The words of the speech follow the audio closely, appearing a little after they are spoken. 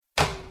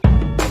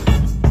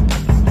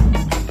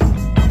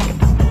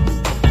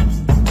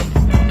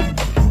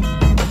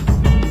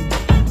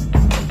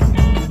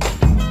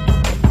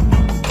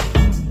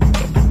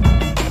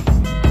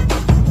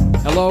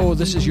Hello,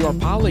 this is your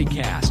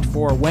Policast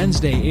for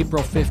Wednesday,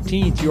 April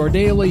 15th, your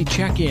daily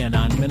check-in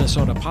on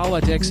Minnesota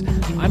politics.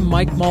 I'm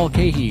Mike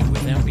Mulcahy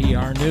with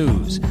NPR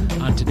News.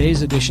 On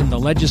today's edition, the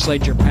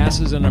legislature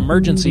passes an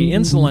emergency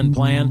insulin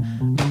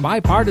plan.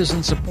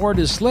 Bipartisan support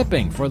is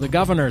slipping for the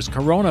governor's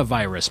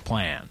coronavirus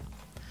plan.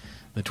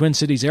 The Twin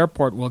Cities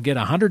Airport will get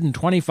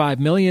 $125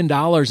 million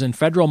in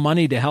federal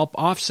money to help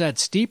offset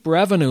steep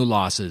revenue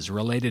losses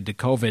related to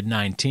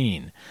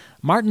COVID-19.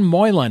 Martin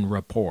Moylan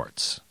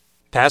reports.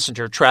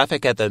 Passenger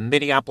traffic at the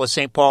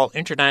Minneapolis-St. Paul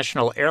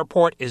International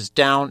Airport is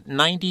down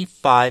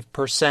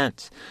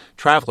 95%.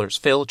 Travelers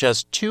fill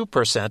just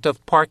 2%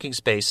 of parking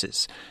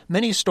spaces.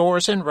 Many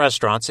stores and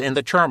restaurants in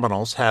the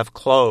terminals have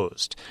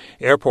closed.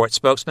 Airport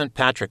spokesman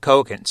Patrick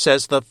Hogan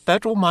says the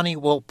federal money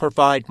will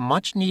provide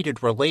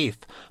much-needed relief,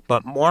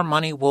 but more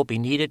money will be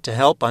needed to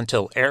help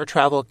until air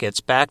travel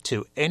gets back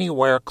to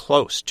anywhere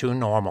close to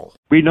normal.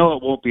 We know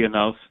it won't be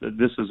enough.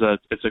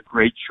 It's a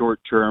great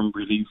short-term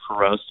relief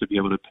for us to be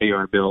able to pay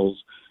our bills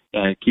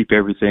and keep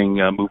everything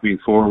moving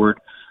forward.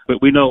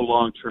 But we know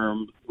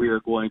long-term we are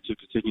going to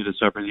continue to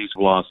suffer these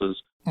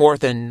losses. More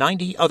than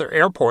 90 other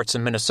airports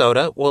in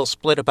Minnesota will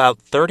split about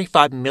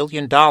 $35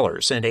 million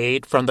in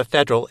aid from the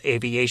Federal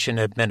Aviation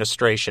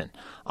Administration.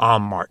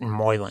 I'm Martin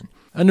Moylan.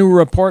 A new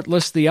report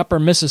lists the upper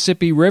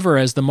Mississippi River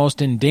as the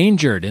most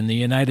endangered in the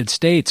United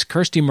States.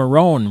 Kirsty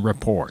Marone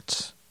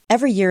reports.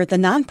 Every year, the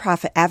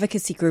nonprofit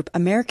advocacy group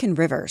American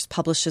Rivers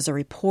publishes a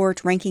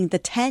report ranking the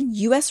 10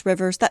 U.S.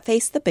 rivers that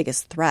face the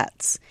biggest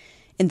threats.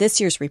 In this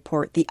year's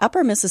report, the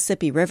upper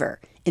Mississippi River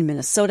in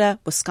Minnesota,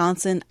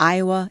 Wisconsin,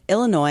 Iowa,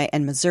 Illinois,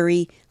 and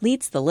Missouri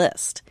leads the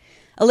list.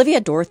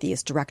 Olivia Dorothy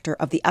is director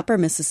of the Upper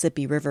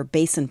Mississippi River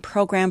Basin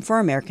Program for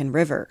American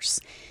Rivers.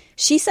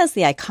 She says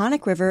the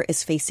iconic river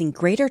is facing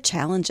greater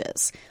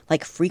challenges,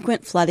 like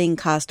frequent flooding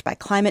caused by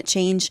climate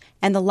change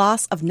and the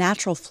loss of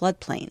natural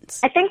floodplains.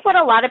 I think what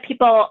a lot of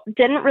people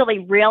didn't really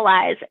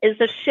realize is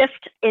the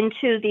shift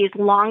into these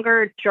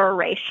longer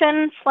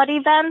duration flood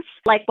events,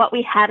 like what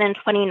we had in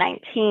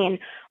 2019,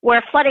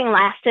 where flooding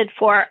lasted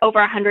for over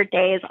 100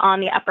 days on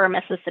the upper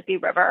Mississippi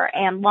River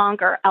and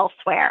longer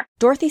elsewhere.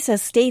 Dorothy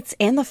says states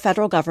and the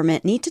federal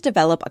government need to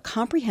develop a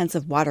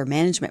comprehensive water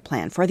management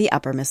plan for the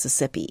upper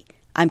Mississippi.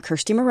 I'm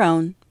Kirsty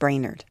Marone,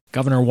 Brainerd.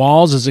 Governor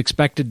Walz is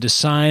expected to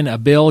sign a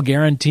bill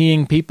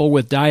guaranteeing people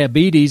with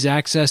diabetes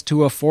access to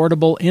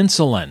affordable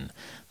insulin.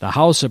 The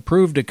House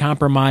approved a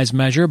compromise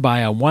measure by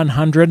a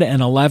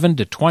 111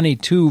 to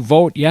 22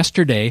 vote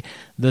yesterday.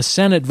 The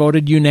Senate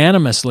voted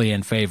unanimously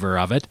in favor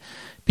of it.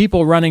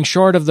 People running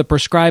short of the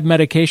prescribed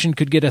medication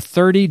could get a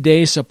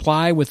 30-day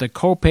supply with a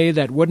copay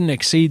that wouldn't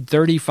exceed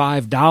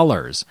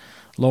 $35.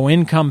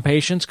 Low-income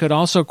patients could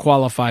also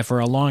qualify for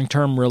a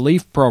long-term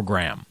relief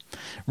program.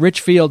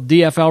 Richfield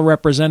DFL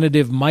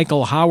Representative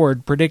Michael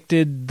Howard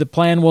predicted the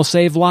plan will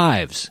save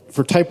lives.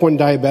 For type 1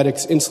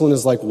 diabetics, insulin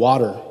is like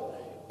water,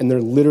 and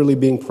they're literally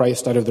being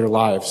priced out of their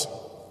lives.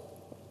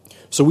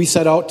 So we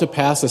set out to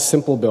pass a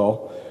simple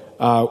bill,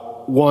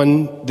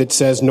 one that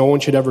says no one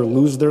should ever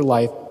lose their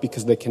life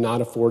because they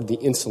cannot afford the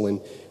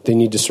insulin they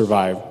need to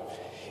survive,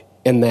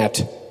 and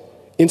that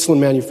insulin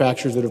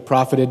manufacturers that have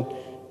profited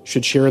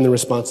should share in the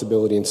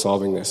responsibility in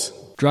solving this.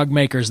 Drug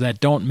makers that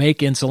don't make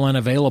insulin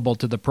available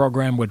to the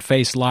program would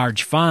face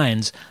large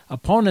fines.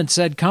 Opponents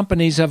said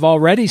companies have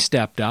already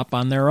stepped up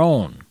on their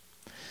own.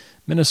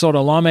 Minnesota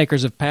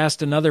lawmakers have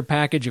passed another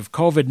package of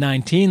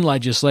COVID-19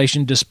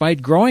 legislation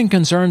despite growing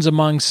concerns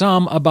among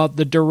some about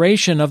the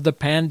duration of the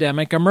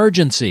pandemic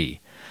emergency.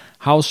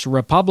 House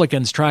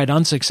Republicans tried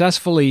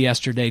unsuccessfully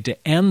yesterday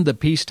to end the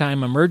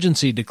peacetime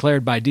emergency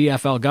declared by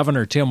DFL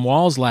Governor Tim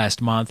Walz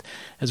last month,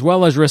 as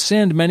well as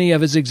rescind many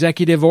of his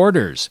executive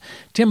orders.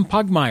 Tim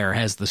Pugmire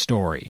has the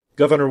story.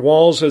 Governor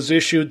Walz has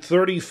issued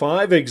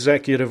 35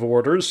 executive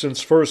orders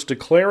since first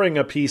declaring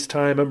a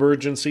peacetime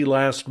emergency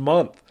last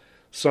month.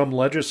 Some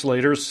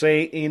legislators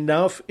say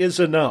enough is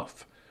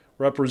enough.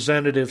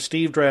 Representative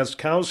Steve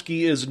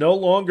Drazkowski is no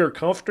longer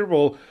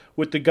comfortable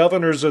with the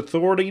governor's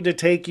authority to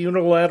take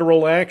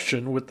unilateral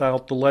action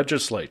without the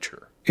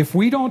legislature. If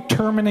we don't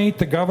terminate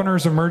the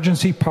governor's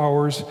emergency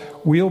powers,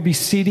 we'll be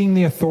ceding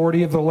the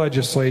authority of the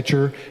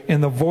legislature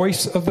and the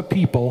voice of the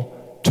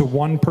people to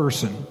one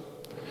person.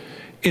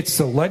 It's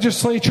the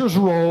legislature's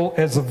role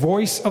as the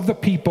voice of the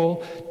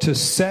people to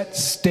set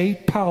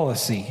state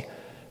policy,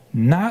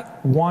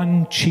 not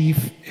one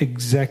chief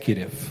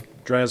executive.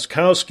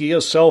 Drazkowski, a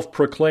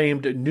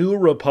self-proclaimed new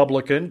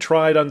Republican,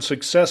 tried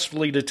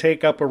unsuccessfully to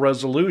take up a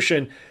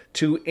resolution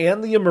to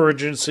end the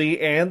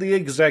emergency and the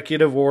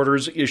executive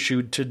orders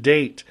issued to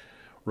date.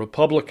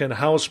 Republican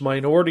House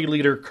Minority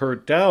Leader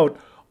Kurt Dowd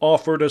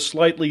offered a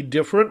slightly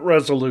different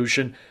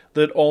resolution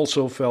that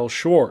also fell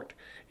short.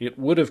 It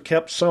would have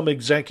kept some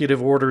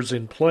executive orders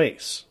in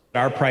place.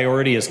 Our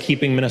priority is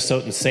keeping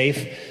Minnesotans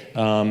safe,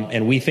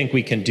 and we think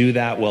we can do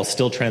that while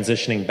still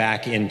transitioning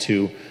back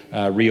into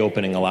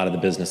reopening a lot of the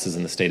businesses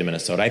in the state of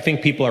Minnesota. I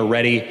think people are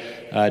ready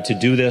to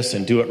do this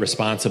and do it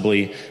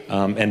responsibly,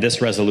 and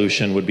this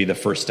resolution would be the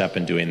first step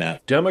in doing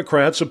that.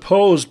 Democrats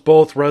opposed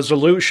both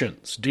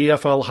resolutions.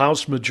 DFL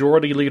House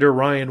Majority Leader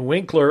Ryan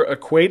Winkler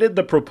equated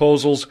the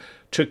proposals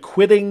to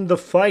quitting the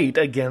fight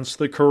against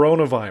the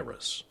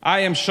coronavirus. I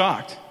am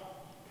shocked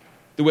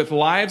that with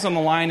lives on the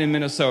line in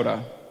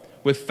Minnesota,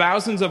 with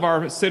thousands of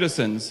our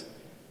citizens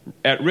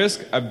at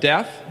risk of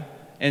death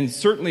and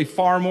certainly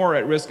far more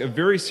at risk of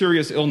very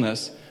serious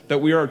illness, that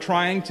we are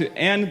trying to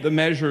end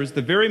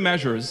the very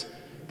measures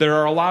that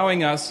are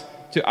allowing us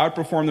to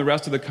outperform the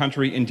rest of the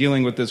country in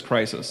dealing with this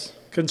crisis.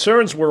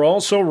 Concerns were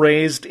also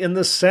raised in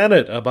the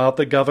Senate about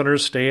the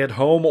governor's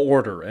stay-at-home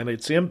order and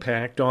its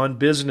impact on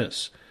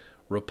business.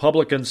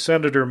 Republican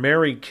Senator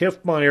Mary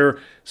Kiffmeyer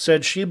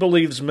said she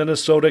believes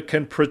Minnesota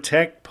can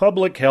protect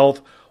public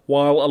health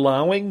while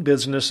allowing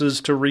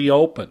businesses to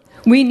reopen.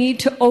 We need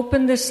to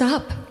open this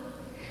up.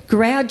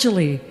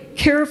 Gradually,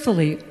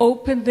 carefully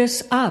open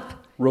this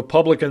up.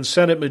 Republican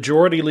Senate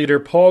Majority Leader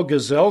Paul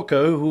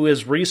Gazelka, who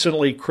has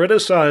recently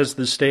criticized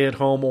the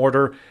stay-at-home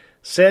order,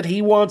 said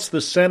he wants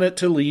the Senate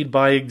to lead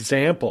by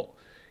example.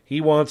 He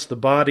wants the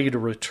body to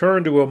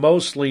return to a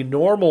mostly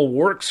normal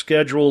work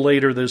schedule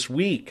later this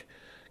week.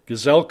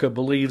 Gazelka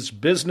believes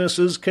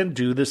businesses can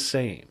do the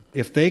same.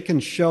 If they can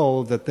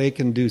show that they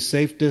can do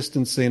safe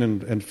distancing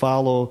and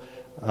follow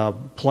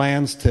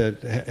plans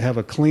to have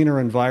a cleaner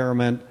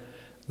environment,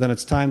 then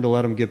it's time to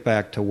let them get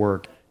back to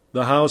work.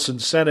 The House and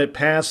Senate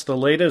passed the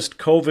latest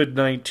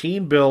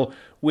COVID-19 bill,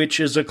 which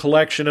is a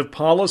collection of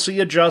policy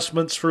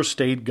adjustments for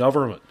state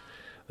government.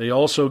 They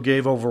also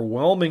gave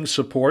overwhelming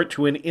support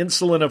to an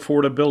insulin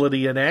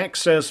affordability and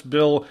access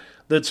bill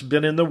that's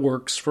been in the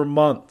works for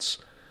months.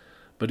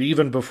 But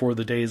even before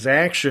the day's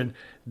action,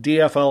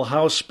 DFL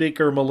House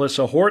Speaker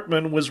Melissa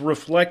Hortman was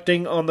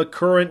reflecting on the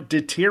current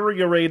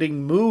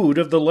deteriorating mood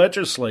of the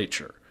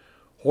legislature.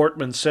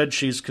 Hortman said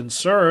she's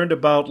concerned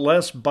about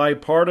less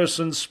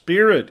bipartisan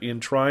spirit in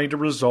trying to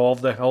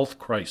resolve the health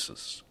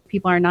crisis.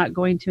 People are not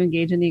going to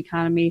engage in the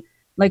economy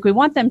like we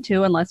want them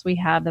to unless we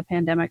have the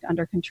pandemic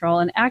under control.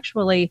 And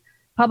actually,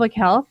 public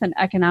health and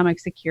economic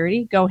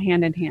security go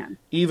hand in hand.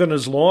 Even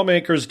as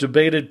lawmakers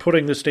debated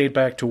putting the state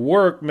back to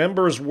work,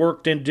 members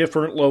worked in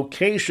different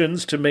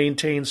locations to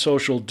maintain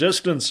social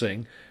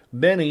distancing.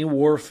 Many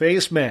wore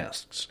face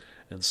masks,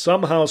 and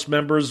some House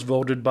members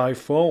voted by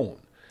phone.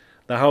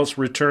 The House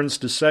returns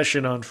to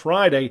session on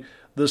Friday.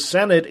 The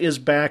Senate is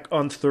back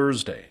on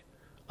Thursday.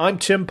 I'm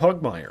Tim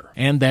Pugmire.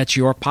 And that's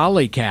your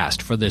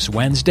Policast for this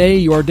Wednesday,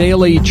 your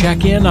daily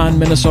check-in on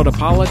Minnesota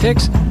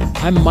politics.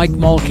 I'm Mike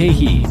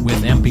Mulcahy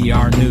with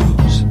NPR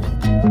News.